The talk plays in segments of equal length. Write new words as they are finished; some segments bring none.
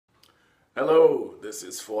Hello, this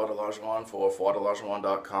is Fuad Olajuwon for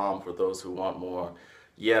fuadolajuwon.com for those who want more.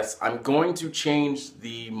 Yes, I'm going to change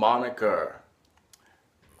the moniker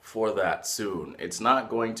for that soon. It's not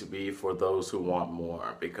going to be for those who want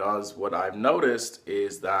more, because what I've noticed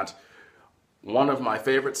is that one of my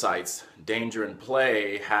favorite sites, Danger and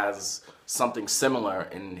Play, has something similar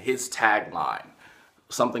in his tagline.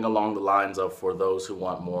 Something along the lines of "for those who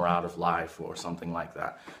want more out of life" or something like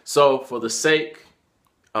that. So for the sake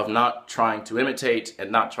of not trying to imitate and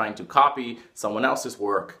not trying to copy someone else's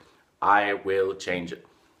work, I will change it.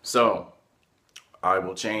 So I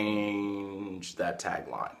will change that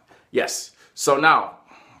tagline. Yes. So now,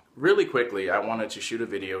 really quickly, I wanted to shoot a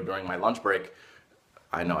video during my lunch break.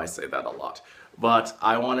 I know I say that a lot, but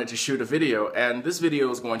I wanted to shoot a video, and this video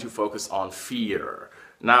is going to focus on fear.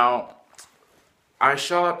 Now, I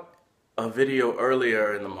shot a video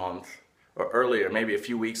earlier in the month, or earlier, maybe a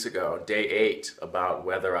few weeks ago, day 8, about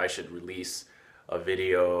whether I should release a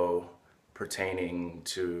video pertaining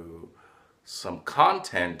to some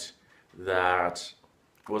content that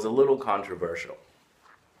was a little controversial.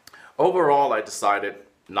 Overall, I decided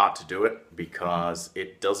not to do it because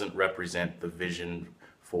it doesn't represent the vision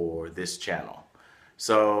for this channel.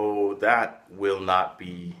 So that will not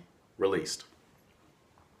be released.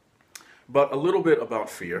 But a little bit about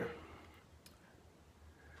fear.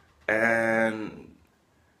 And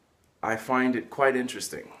I find it quite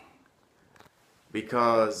interesting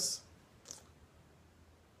because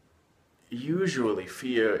usually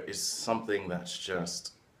fear is something that's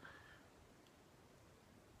just,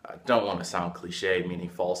 I don't want to sound cliche, meaning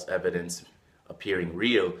false evidence appearing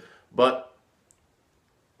real, but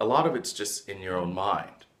a lot of it's just in your own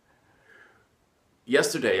mind.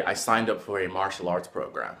 Yesterday, I signed up for a martial arts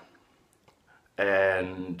program,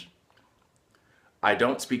 and I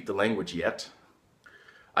don't speak the language yet.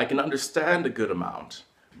 I can understand a good amount,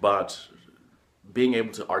 but being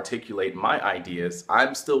able to articulate my ideas,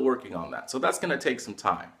 I'm still working on that. So that's going to take some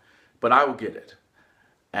time, but I will get it.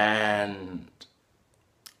 And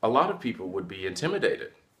a lot of people would be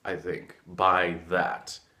intimidated, I think, by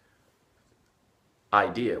that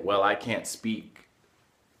idea. Well, I can't speak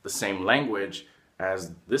the same language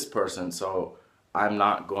as this person, so I'm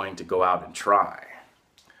not going to go out and try.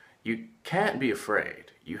 You can't be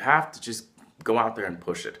afraid. You have to just go out there and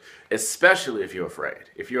push it, especially if you're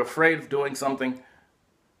afraid. If you're afraid of doing something,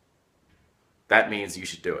 that means you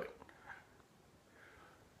should do it.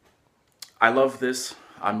 I love this.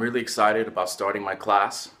 I'm really excited about starting my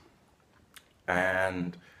class,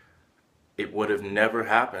 and it would have never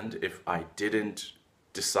happened if I didn't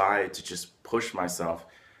decide to just push myself.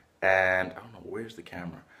 And I don't know, where's the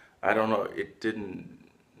camera? I don't know, it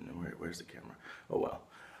didn't, where's the camera? Oh well.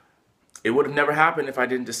 It would have never happened if I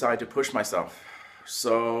didn't decide to push myself.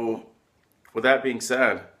 So, with that being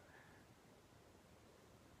said,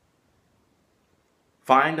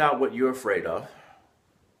 find out what you're afraid of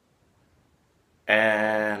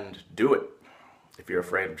and do it. If you're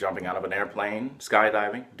afraid of jumping out of an airplane,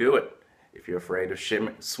 skydiving, do it. If you're afraid of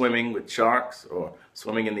swimming with sharks or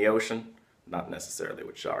swimming in the ocean, not necessarily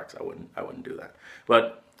with sharks, I wouldn't do that.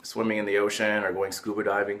 But swimming in the ocean or going scuba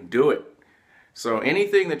diving, do it. So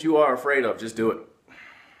anything that you are afraid of, just do it.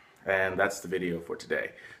 And that's the video for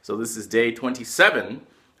today. So this is day 27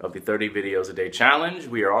 of the 30 videos a day challenge.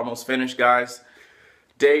 We are almost finished, guys.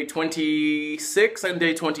 Day 26 and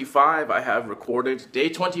day 25 I have recorded. Day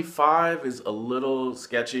 25 is a little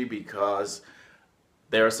sketchy because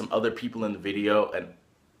there are some other people in the video, and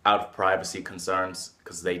out of privacy concerns,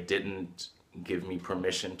 because they didn't give me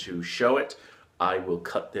permission to show it, I will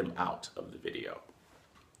cut them out of the video.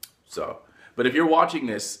 So, but if you're watching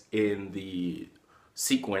this in the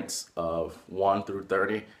sequence of 1 through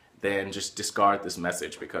 30, then just discard this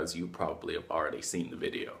message because you probably have already seen the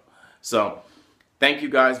video. So, thank you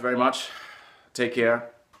guys very much. Take care.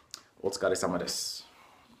 Otsukaresama desu.